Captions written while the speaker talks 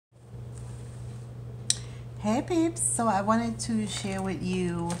Hey peeps, so I wanted to share with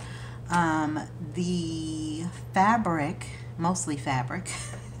you the fabric, mostly fabric,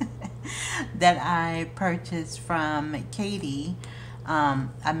 that I purchased from Katie.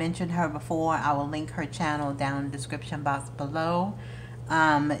 I mentioned her before. I will link her channel down in the description box below.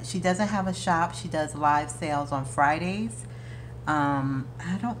 She doesn't have a shop. She does live sales on Fridays.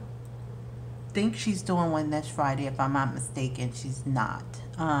 I don't think she's doing one this Friday, if I'm not mistaken. She's not.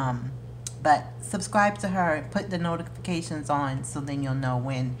 But subscribe to her, put the notifications on so then you'll know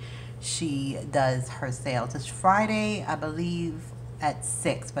when she does her sales. It's Friday, I believe, at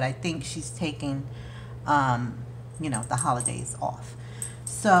 6, but I think she's taking, the holidays off.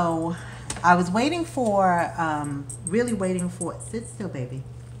 So I was waiting for, really waiting for, sit still, baby.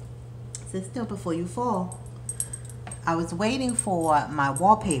 Sit still before you fall. I was waiting for my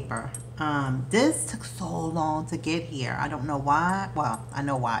wallpaper. This took so long to get here. I don't know why. Well, I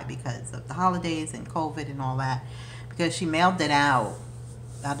know why, because of the holidays and COVID and all that. Because she mailed it out,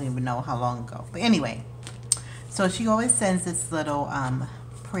 I don't even know how long ago. But anyway, so she always sends this little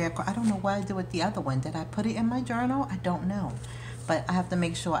prayer card. I don't know what I did with the other one. Did I put it in my journal? I don't know. But I have to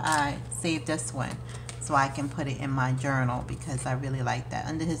make sure I save this one so I can put it in my journal, because I really like that.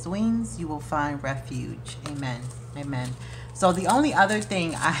 Under his wings you will find refuge. Amen. Amen. So the only other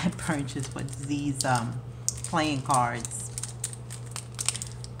thing I had purchased was these playing cards.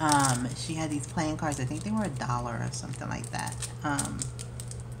 She had these playing cards. I think they were $1 or something like that. Of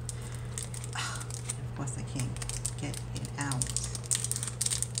course I can't get it out.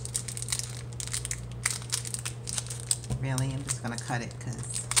 Really, I'm just gonna cut it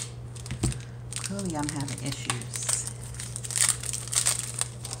because clearly I'm having issues.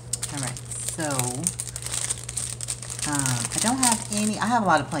 Alright, so I don't have any. I have a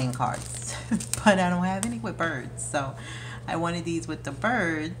lot of playing cards, but I don't have any with birds. So I wanted these with the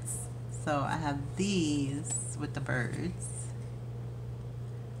birds. So I have these with the birds.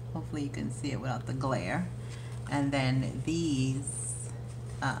 Hopefully you can see it without the glare. And then these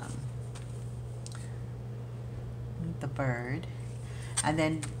with the bird. And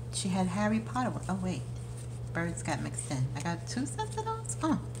then she had Harry Potter. Oh wait, birds got mixed in. I got 2 sets of those.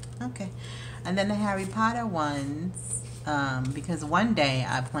 Oh, okay. And then the Harry Potter ones, because one day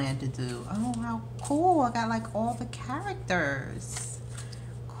I plan to do, oh how cool, I got like all the characters.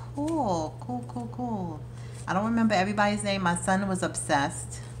 Cool, cool, cool, cool. I don't remember everybody's name. My son was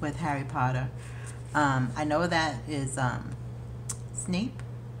obsessed with Harry Potter. I know that is Snape.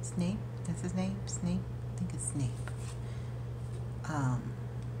 Snape, that's his name? Snape? I think it's Snape.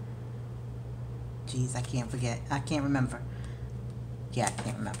 Geez, I can't forget. I can't remember. Yeah, I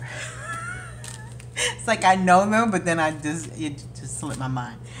can't remember. It's like I know them, but then it just slipped my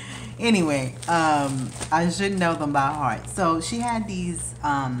mind. Anyway, I should know them by heart. So she had these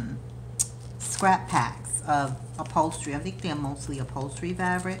scrap packs of upholstery. I think they're mostly upholstery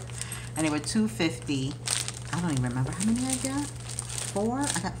fabric, and they were $2.50. I don't even remember how many I got. 4?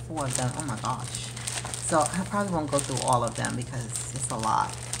 I got 4 of them. Oh my gosh. So I probably won't go through all of them because it's a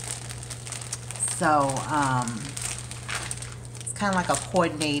lot. So it's kind of like a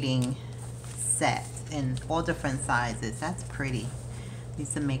coordinating set in all different sizes. That's pretty.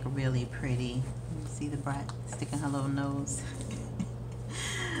 Needs to make really pretty. You see the brat sticking her little nose.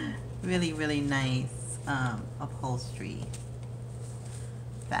 Really, really nice upholstery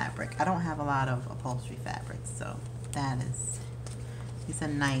fabric. I don't have a lot of upholstery fabrics, so these are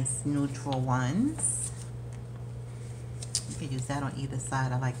nice neutral ones. You could use that on either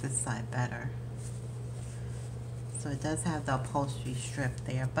side. I like this side better. So it does have the upholstery strip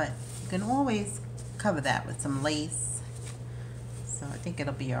there, but you can always cover that with some lace. So I think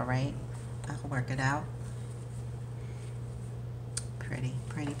it'll be all right. I'll work it out. Pretty,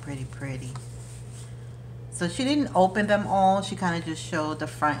 pretty, pretty, pretty. So she didn't open them all. She kind of just showed the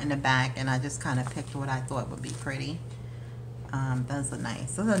front and the back, and I just kind of picked what I thought would be pretty. Those are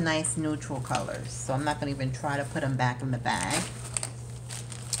nice. Those are nice neutral colors. So I'm not going to even try to put them back in the bag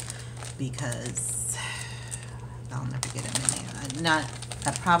because I'll never get them in there.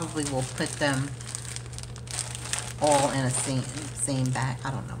 I probably will put them all in a same bag.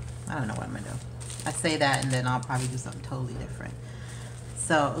 I don't know. I don't know what I'm going to do. I say that and then I'll probably do something totally different.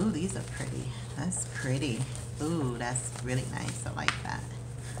 So, ooh, these are pretty. That's pretty. Ooh, that's really nice. I like that.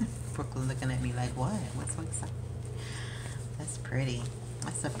 Brooklyn looking at me like, what? What's so exciting? That's pretty.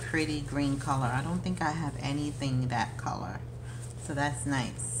 That's a pretty green color. I don't think I have anything that color. So that's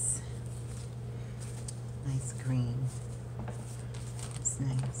nice. Nice green. That's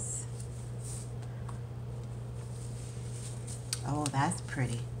nice. Oh, that's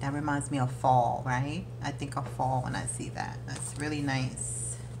pretty. That reminds me of fall, right? I think of fall when I see that. That's really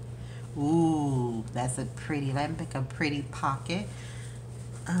nice. Ooh, that's a pretty, let me pick a pretty pocket.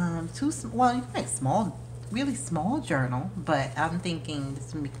 Well, you can make small, really small journal, but I'm thinking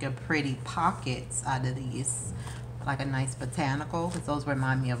just make a pretty pockets out of these, like a nice botanical, because those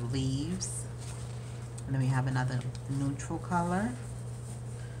remind me of leaves. And then we have another neutral color.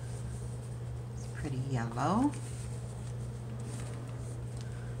 It's pretty yellow.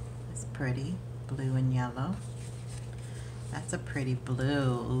 It's pretty blue and yellow. That's a pretty blue.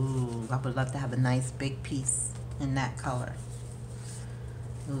 Ooh, I would love to have a nice big piece in that color.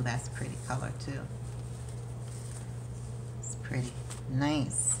 Ooh, that's a pretty color too. It's pretty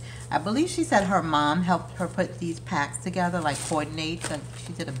nice. I believe she said her mom helped her put these packs together, like coordinate. So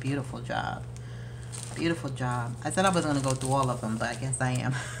she did a beautiful job. Beautiful job. I said I was going to go through all of them, but I guess I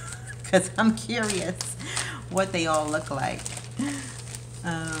am. Because I'm curious what they all look like.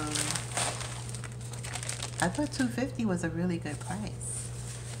 I thought $2.50 was a really good price.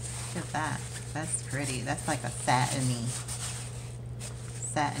 Look at that. That's pretty. That's like a satiny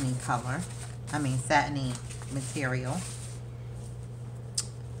color. I mean satiny material.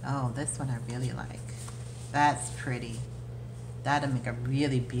 Oh, this one I really like. That's pretty. That'll make a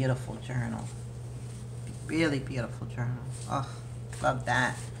really beautiful journal. Really beautiful journal. Oh, love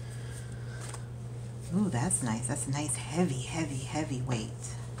that. Ooh, that's nice. That's a nice heavy weight.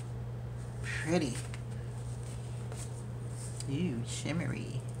 Pretty. Ooh,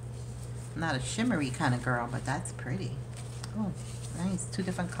 shimmery. I'm not a shimmery kind of girl, but that's pretty. Oh, nice. Two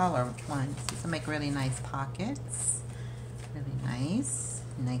different color ones. These will make really nice pockets. Really nice.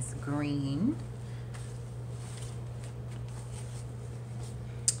 Nice green.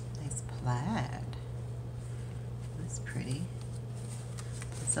 Nice plaid. That's pretty.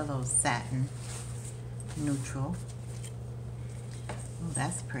 It's a little satin. Neutral. Oh,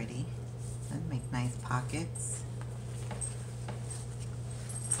 that's pretty. That'd make nice pockets.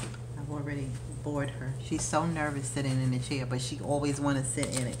 I've already bored her. She's so nervous sitting in the chair, but she always wants to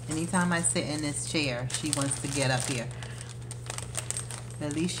sit in it. Anytime I sit in this chair, she wants to get up here. But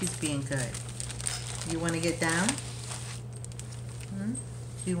at least she's being good. You want to get down?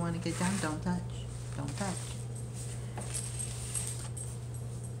 You want to get down? Don't touch. Don't touch.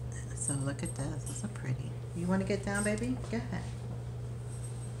 So look at this. This is pretty. You want to get down, baby? Go ahead.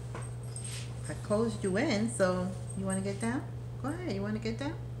 I closed you in, so you want to get down? Go ahead. You want to get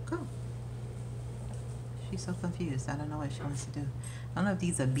down? Go. She's so confused. I don't know what she wants to do. I don't know if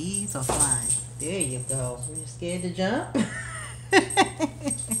these are bees or flies. There you go. Are you scared to jump?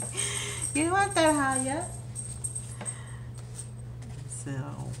 You don't want that high yet. So,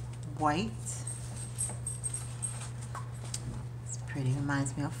 white. It's pretty.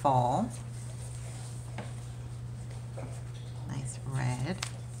 Reminds me of fall. Nice red.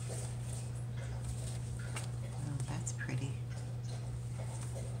 Oh, that's pretty.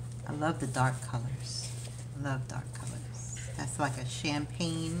 I love the dark colors. Love dark colors. That's like a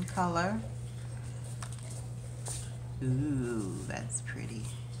champagne color. Ooh, that's pretty.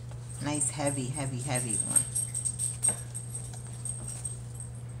 Nice heavy one.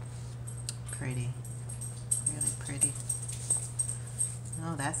 Pretty. Really pretty.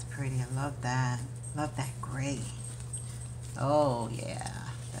 Oh, that's pretty. I love that. Love that gray. Oh, yeah.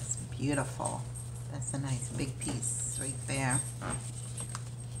 That's beautiful. That's a nice big piece right there.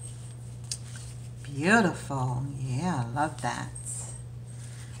 Beautiful. Yeah, I love that.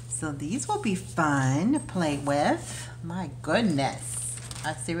 So these will be fun to play with. My goodness.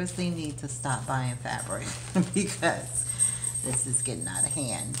 I seriously need to stop buying fabric because this is getting out of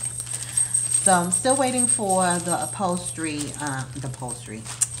hand. So I'm still waiting for the upholstery,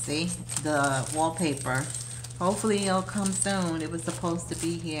 see? The wallpaper. Hopefully it'll come soon. It was supposed to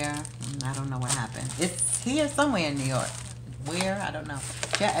be here. I don't know what happened. It's here somewhere in New York. Where? I don't know.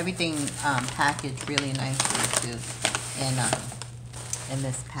 Yeah, everything packaged really nicely too in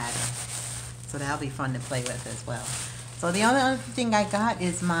this pattern. So that'll be fun to play with as well. So the only other thing I got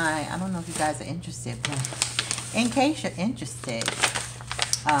is my, I don't know if you guys are interested, but in case you're interested,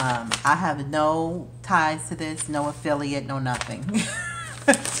 I have no ties to this, no affiliate, no nothing.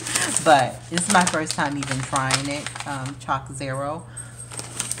 But this is my first time even trying it, Choc Zero.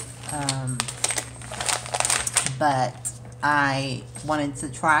 But I wanted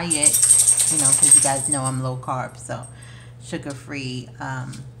to try it, you know, because you guys know I'm low carb, so sugar-free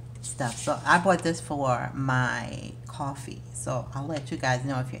stuff. So I bought this for my coffee. So I'll let you guys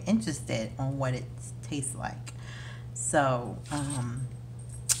know if you're interested on what it tastes like. So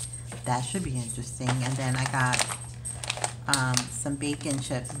that should be interesting. And then I got some bacon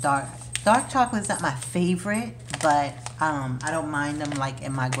chips. Dark chocolate is not my favorite, but I don't mind them like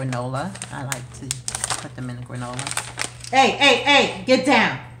in my granola. I like to put them in the granola. Hey, get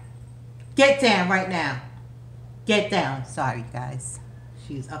down. Get down right now. Get down. Sorry, guys.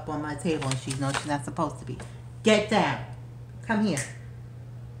 She's up on my table and she knows she's not supposed to be. Get down. Come here.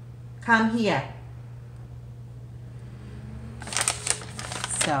 Come here.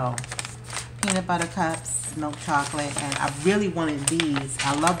 So, peanut butter cups, milk chocolate, and I really wanted these.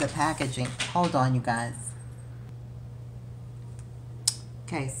 I love the packaging. Hold on, you guys.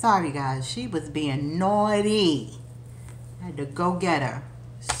 Okay, sorry guys. She was being naughty. I had to go get her.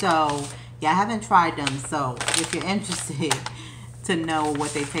 So, yeah, I haven't tried them. So, if you're interested to know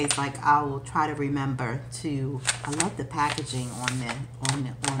what they taste like, I will try to remember to. I love the packaging on the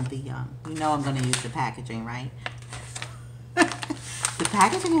you know I'm gonna use the packaging, right? The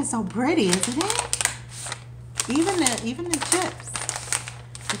packaging is so pretty, isn't it? Even the chips.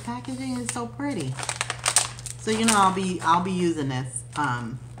 The packaging is so pretty. So you know I'll be using this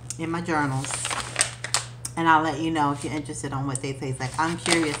in my journals, and I'll let you know if you're interested on what they taste like. I'm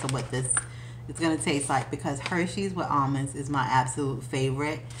curious of what this is gonna taste like because Hershey's with almonds is my absolute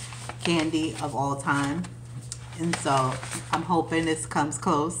favorite candy of all time, and so I'm hoping this comes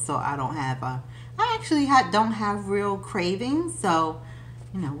close so I don't have a. I actually don't have real cravings, so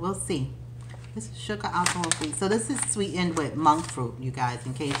you know we'll see. This is sugar alcohol free. So this is sweetened with monk fruit, you guys,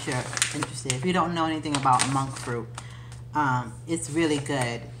 in case you're interested. If you don't know anything about monk fruit, it's really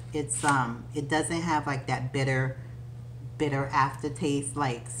good. It's it doesn't have like that bitter aftertaste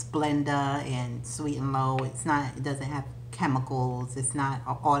like Splenda and Sweet and Low. It's not, it doesn't have chemicals. It's not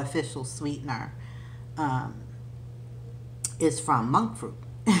an artificial sweetener. It's from monk fruit.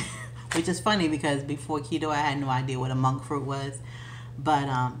 Which is funny because before keto I had no idea what a monk fruit was.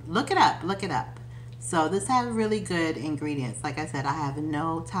 But look it up. So this has really good ingredients. Like I said, I have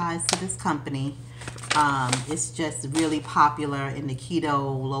no ties to this company. It's just really popular in the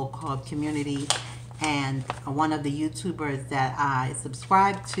keto low carb community, and one of the YouTubers that I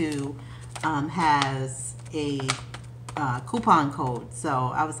subscribe to has a coupon code.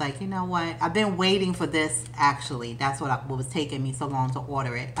 So I was like, you know what, I've been waiting for this. Actually, that's what was taking me so long to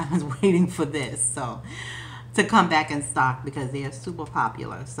order it. I was waiting for this to come back in stock because they are super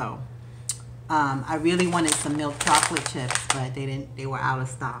popular. So I really wanted some milk chocolate chips, but they were out of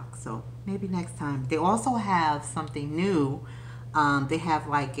stock. So maybe next time. They also have something new. They have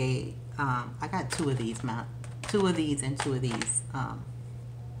like a I got two of these, man. Two of these and two of these.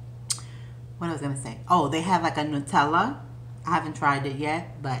 What I was gonna say? Oh, they have like a Nutella. I haven't tried it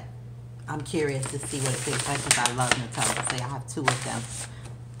yet, but I'm curious to see what it tastes like because I love Nutella. So I have two of them.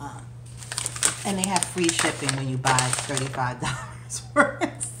 And they have free shipping when you buy $35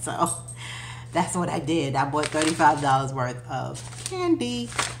 worth. So that's what I did. I bought $35 worth of candy.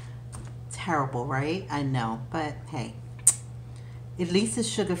 Terrible, right? I know, but hey, at least it's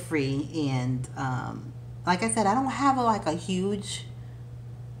sugar free. And like I said, I don't have like a huge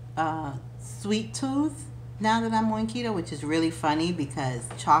sweet tooth now that I'm on keto, which is really funny because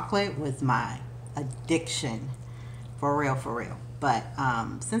chocolate was my addiction, for real. But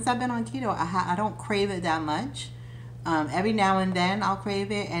since I've been on keto, I don't crave it that much. Every now and then I'll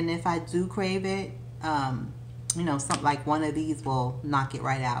crave it, and if I do crave it, you know, something like one of these will knock it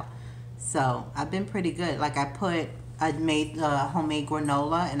right out. So I've been pretty good. Like I made homemade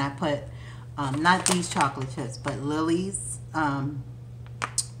granola, and I put not these chocolate chips, but Lily's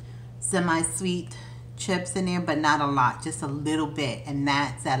semi-sweet chips in there, but not a lot, just a little bit, and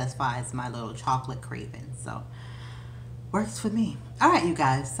that satisfies my little chocolate craving. So works for me. All right, you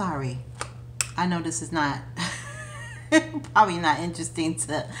guys, sorry, I know this is not probably not interesting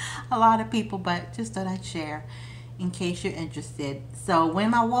to a lot of people, but just thought I'd share in case you're interested. So when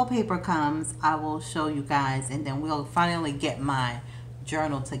my wallpaper comes, I will show you guys, and then we'll finally get my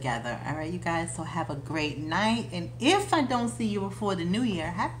journal together. All right, you guys, so have a great night, and if I don't see you before the new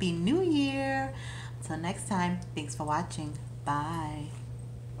year, happy new year. Until next time, thanks for watching. Bye.